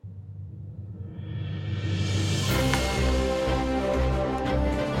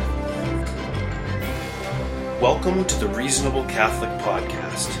Welcome to the Reasonable Catholic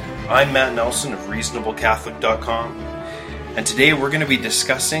Podcast. I'm Matt Nelson of ReasonableCatholic.com, and today we're going to be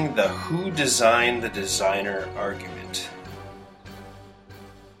discussing the who designed the designer argument.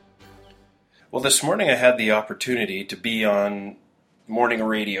 Well, this morning I had the opportunity to be on morning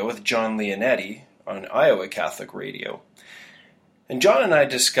radio with Jon Leonetti on Iowa Catholic Radio. And Jon and I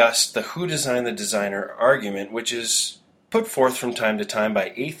discussed the who designed the designer argument, which is put forth from time to time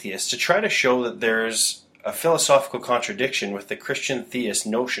by atheists to try to show that there's a philosophical contradiction with the Christian theist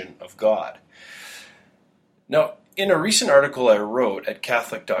notion of God. Now, in a recent article I wrote at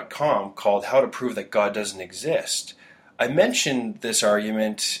Catholic.com called How to Prove That God Doesn't Exist, I mentioned this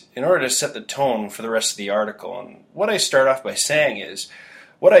argument in order to set the tone for the rest of the article. And what I start off by saying is,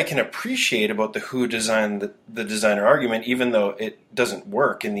 what I can appreciate about the who designed the designer argument, even though it doesn't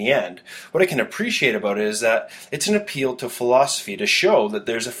work in the end, what I can appreciate about it is that it's an appeal to philosophy to show that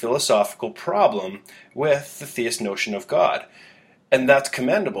there's a philosophical problem with the theist notion of God. And that's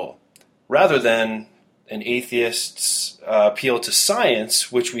commendable, rather than an atheist's appeal to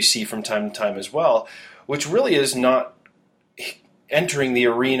science, which we see from time to time as well, which really is not entering the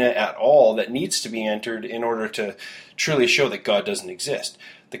arena at all that needs to be entered in order to truly show that God doesn't exist.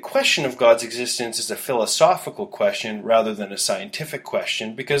 The question of God's existence is a philosophical question rather than a scientific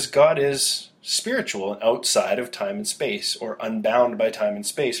question, because God is spiritual and outside of time and space, or unbound by time and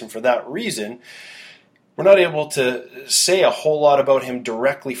space, and for that reason, we're not able to say a whole lot about him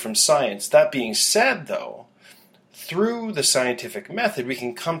directly from science. That being said, though, through the scientific method, we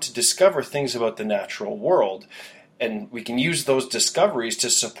can come to discover things about the natural world, and we can use those discoveries to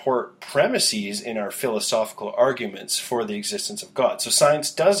support premises in our philosophical arguments for the existence of God. So science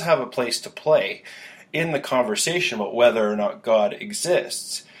does have a place to play in the conversation about whether or not God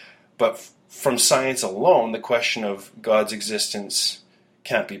exists. But from science alone, the question of God's existence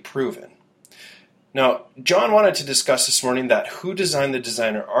can't be proven. Now, Jon wanted to discuss this morning that who designed the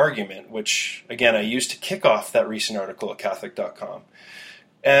designer argument, which, again, I used to kick off that recent article at Catholic.com.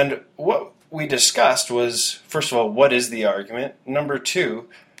 And what we discussed was, first of all, what is the argument? Number two,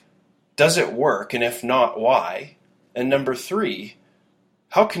 does it work? And if not, why? And number three,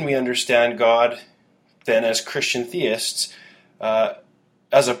 how can we understand God then as Christian theists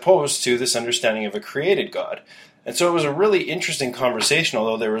as opposed to this understanding of a created God? And so it was a really interesting conversation,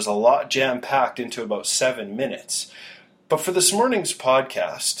 although there was a lot jam-packed into about 7 minutes. But for this morning's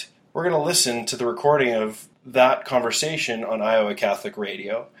podcast, we're going to listen to the recording of that conversation on Iowa Catholic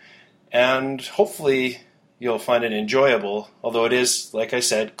Radio. And hopefully you'll find it enjoyable, although it is, like I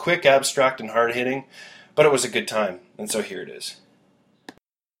said, quick, abstract, and hard-hitting, but it was a good time, and so here it is.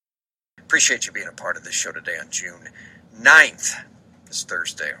 Appreciate you being a part of this show today on June 9th, this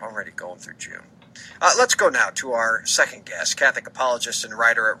Thursday, already going through June. Let's go now to our second guest, Catholic apologist and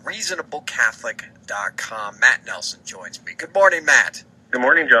writer at ReasonableCatholic.com. Matt Nelson joins me. Good morning, Matt. Good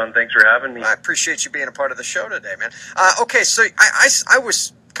morning, Jon. Thanks for having me. I appreciate you being a part of the show today, man. Okay, so I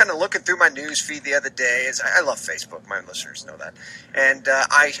was kind of looking through my news feed the other day. I love Facebook. My listeners know that. And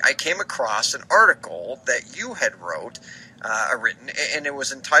I came across an article that you had written, and it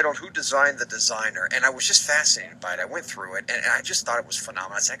was entitled Who Designed the Designer? And I was just fascinated by it. I went through it, and I just thought it was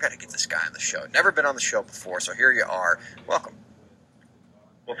phenomenal. I said, I got to get this guy on the show. Never been on the show before, so here you are. Welcome.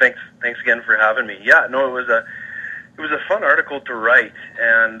 Well, thanks again for having me. Yeah, no, it was a fun article to write,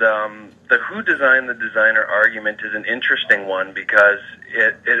 and the who designed the designer argument is an interesting one because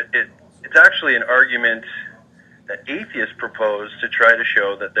it's actually an argument that atheists propose to try to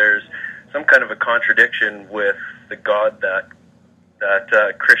show that there's some kind of a contradiction with the God that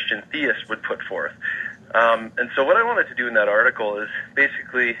Christian theists would put forth. And so what I wanted to do in that article is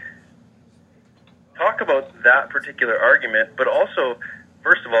basically talk about that particular argument, but also,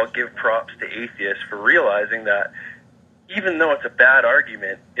 first of all, give props to atheists for realizing that even though it's a bad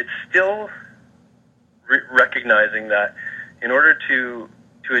argument, it's still recognizing that in order to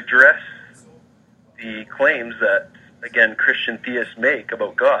address the claims that, again, Christian theists make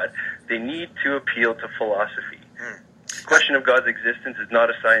about God, they need to appeal to philosophy. The question of God's existence is not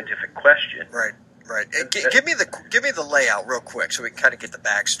a scientific question. Right. Give me the layout real quick so we can kind of get the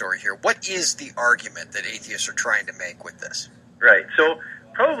backstory here. What is the argument that atheists are trying to make with this? Right. So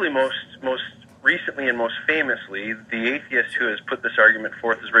probably most recently and most famously, the atheist who has put this argument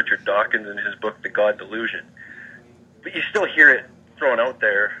forth is Richard Dawkins in his book, The God Delusion. But you still hear it thrown out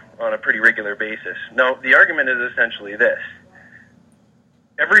there on a pretty regular basis. Now, the argument is essentially this.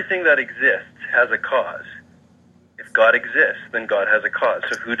 Everything that exists has a cause. If God exists, then God has a cause.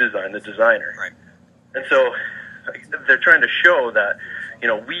 So who designed the designer? Right. And so they're trying to show that,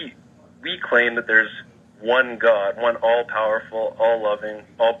 we claim that there's one God, one all-powerful, all-loving,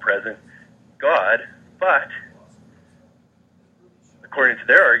 all-present God, but according to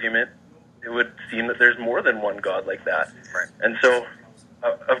their argument, it would seem that there's more than one God like that. Right. And so,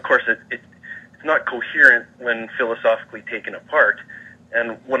 of course, it's not coherent when philosophically taken apart.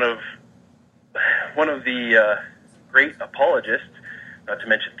 And one of the great apologists, not to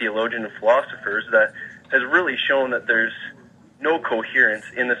mention theologians and philosophers, that has really shown that there's no coherence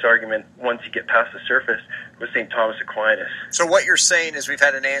in this argument once you get past the surface, was St. Thomas Aquinas. So what you're saying is we've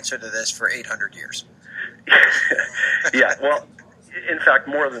had an answer to this for 800 years. Yeah, well, in fact,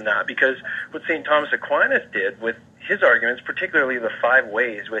 more than that, because what St. Thomas Aquinas did with his arguments, particularly the 5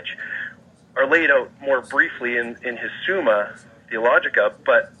 ways, which are laid out more briefly in his Summa Theologica,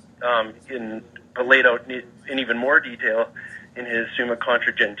 but laid out in even more detail in his Summa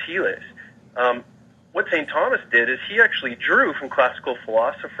Contra Gentiles. What St. Thomas did is he actually drew from classical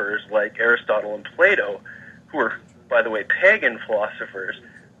philosophers like Aristotle and Plato, who were, by the way, pagan philosophers,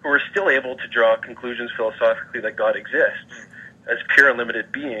 who were still able to draw conclusions philosophically that God exists as pure and limited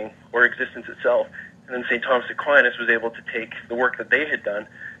being, or existence itself. And then St. Thomas Aquinas was able to take the work that they had done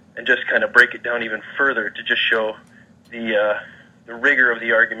and just kind of break it down even further to just show the rigor of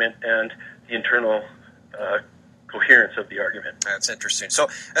the argument and the internal coherence of the argument. That's interesting. So,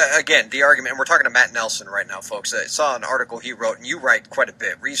 again, the argument, and we're talking to Matt Nelson right now, folks. I saw an article he wrote, and you write quite a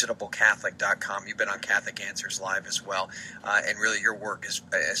bit, reasonablecatholic.com. You've been on Catholic Answers Live as well, and really your work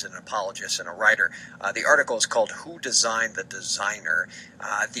as an apologist and a writer. The article is called Who Designed the Designer?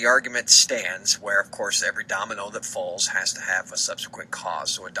 The argument stands where, of course, every domino that falls has to have a subsequent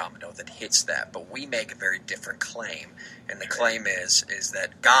cause, so a domino that hits that. But we make a very different claim, and the claim is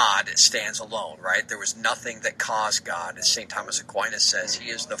that God stands alone, right? There was nothing that caused God. As St. Thomas Aquinas says, he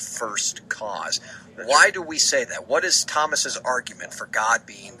is the first cause. Why do we say that? What is Thomas's argument for God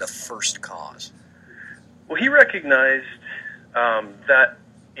being the first cause? Well, he recognized that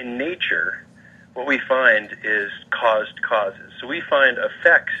in nature, what we find is caused causes. So we find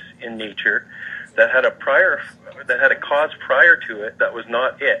effects in nature that had a cause prior to it that was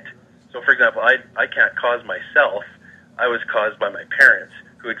not it. So, for example, I can't cause myself. I was caused by my parents,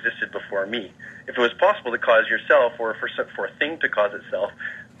 who existed before me. If it was possible to cause yourself, or for a thing to cause itself,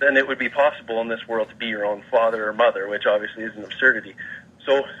 then it would be possible in this world to be your own father or mother, which obviously is an absurdity.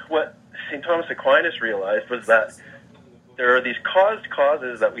 So what St. Thomas Aquinas realized was that there are these caused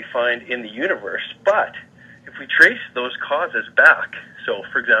causes that we find in the universe, but if we trace those causes back, so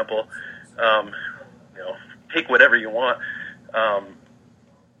for example, take whatever you want, a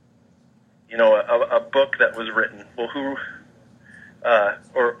book that was written. Well, who?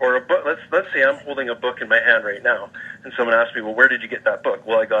 Or a book. Let's say I'm holding a book in my hand right now, and someone asks me, "Well, where did you get that book?"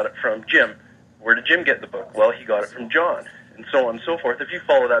 Well, I got it from Jim. Where did Jim get the book? Well, he got it from John, and so on and so forth. If you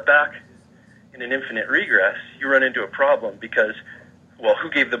follow that back in an infinite regress, you run into a problem because, well, who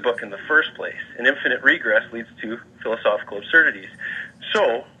gave the book in the first place? An infinite regress leads to philosophical absurdities.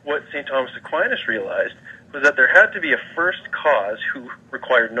 So, what St. Thomas Aquinas realized was that there had to be a first cause who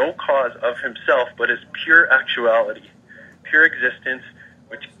required no cause of himself, but his pure actuality, pure existence,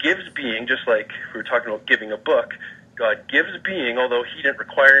 which gives being, just like we were talking about giving a book. God gives being, although he didn't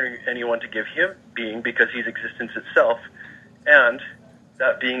require anyone to give him being because he's existence itself, and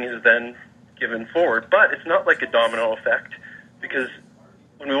that being is then given forward. But it's not like a domino effect, because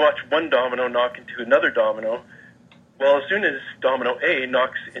when we watch one domino knock into another domino, well, as soon as domino A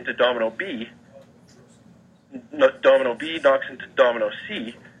knocks into domino B, domino B knocks into domino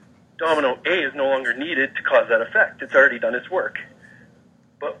C, domino A is no longer needed to cause that effect. It's already done its work.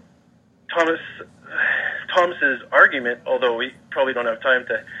 But Thomas's argument, although we probably don't have time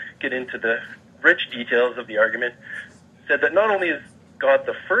to get into the rich details of the argument, said that not only is God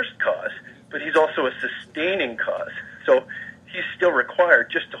the first cause, but he's also a sustaining cause. So he's still required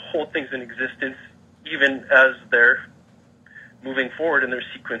just to hold things in existence even as they're moving forward in their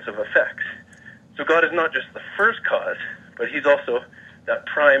sequence of effects. So God is not just the first cause, but he's also that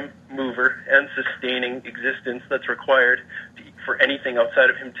prime mover and sustaining existence that's required for anything outside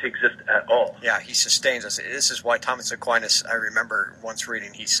of him to exist at all. Yeah, he sustains us. This is why Thomas Aquinas, I remember once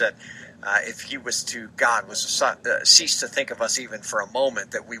reading, he said, if he was to, God was cease to think of us even for a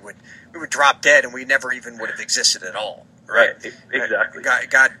moment, that we would drop dead and we never even would have existed at all. Right, exactly.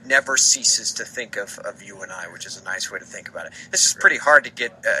 God never ceases to think of you and I, which is a nice way to think about it. This is pretty hard to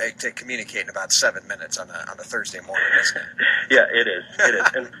get to communicate in about 7 minutes on a Thursday morning, isn't it? Yeah, it is.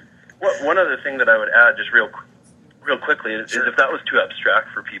 And one other thing that I would add, just real quickly, is if that was too abstract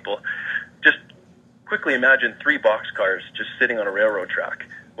for people, just quickly imagine 3 boxcars just sitting on a railroad track.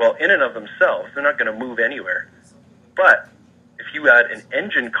 Well, in and of themselves, they're not going to move anywhere. But if you add an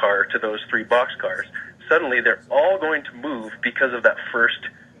engine car to those 3 boxcars, suddenly they're all going to move because of that first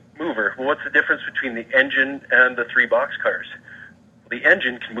mover. Well, what's the difference between the engine and the 3 boxcars? the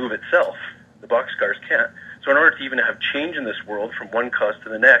engine can move itself. The boxcars can't. So in order to even have change in this world from one cause to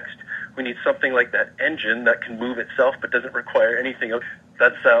the next, we need something like that engine that can move itself but doesn't require anything else.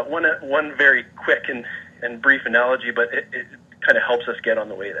 That's one very quick and brief analogy, but it kind of helps us get on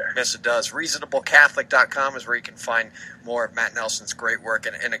the way there. Yes, it does. ReasonableCatholic.com is where you can find more of Matt Nelson's great work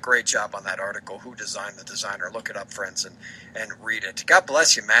and a great job on that article, Who Designed the Designer. Look it up, friends, and read it. God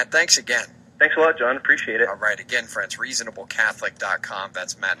bless you, Matt. Thanks again. Thanks a lot, John. Appreciate it. All right. Again, friends, ReasonableCatholic.com.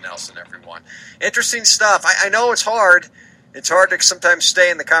 That's Matt Nelson, everyone. Interesting stuff. I know it's hard. It's hard to sometimes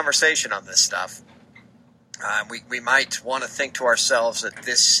stay in the conversation on this stuff. We might want to think to ourselves that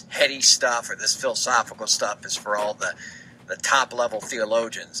this heady stuff or this philosophical stuff is for all the top-level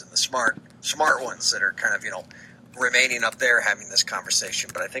theologians and the smart ones that are kind of, remaining up there having this conversation.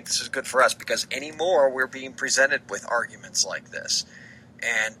 But I think this is good for us because anymore we're being presented with arguments like this.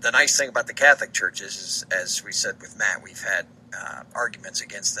 And the nice thing about the Catholic Church is, as we said with Matt, we've had arguments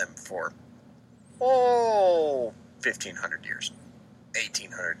against them for, 1,500 years,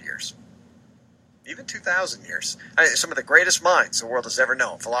 1,800 years, even 2,000 years. Some of the greatest minds the world has ever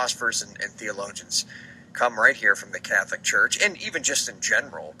known, philosophers and theologians, come right here from the Catholic Church, and even just in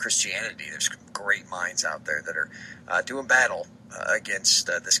general, Christianity. There's great minds out there that are doing battle against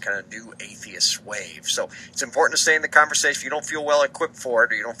this kind of new atheist wave. So it's important to stay in the conversation. If you don't feel well equipped for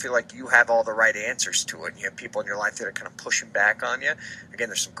it, or you don't feel like you have all the right answers to it, and you have people in your life that are kind of pushing back on you, again,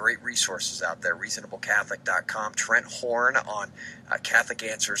 there's some great resources out there. ReasonableCatholic.com. Trent Horn on Catholic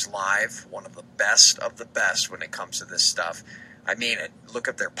Answers Live, one of the best when it comes to this stuff. I mean it. Look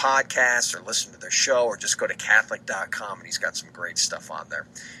at their podcasts or listen to their show or just go to Catholic.com, and he's got some great stuff on there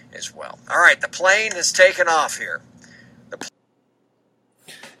as well. All right, the plane has taken off here.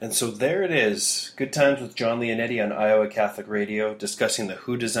 And so there it is. Good Times with Jon Leonetti on Iowa Catholic Radio, discussing the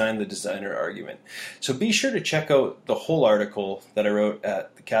Who Designed the Designer argument. So be sure to check out the whole article that I wrote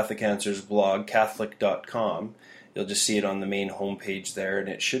at the Catholic Answers blog, Catholic.com. You'll just see it on the main homepage there, and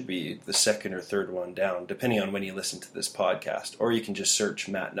it should be the second or third one down, depending on when you listen to this podcast. Or you can just search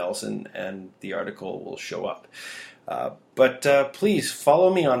Matt Nelson, and the article will show up. But please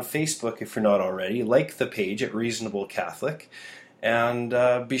follow me on Facebook if you're not already. Like the page at Reasonable Catholic. And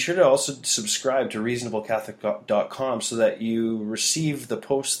be sure to also subscribe to ReasonableCatholic.com so that you receive the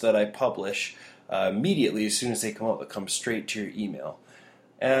posts that I publish immediately as soon as they come out. They'll come straight to your email.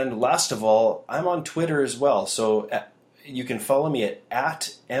 And last of all, I'm on Twitter as well, so you can follow me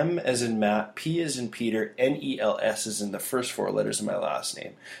at M as in Matt, P as in Peter, NELS as in the first four letters of my last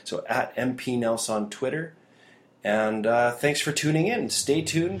name. So at MPNels on Twitter. And thanks for tuning in. Stay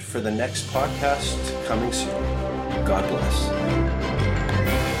tuned for the next podcast coming soon. God bless.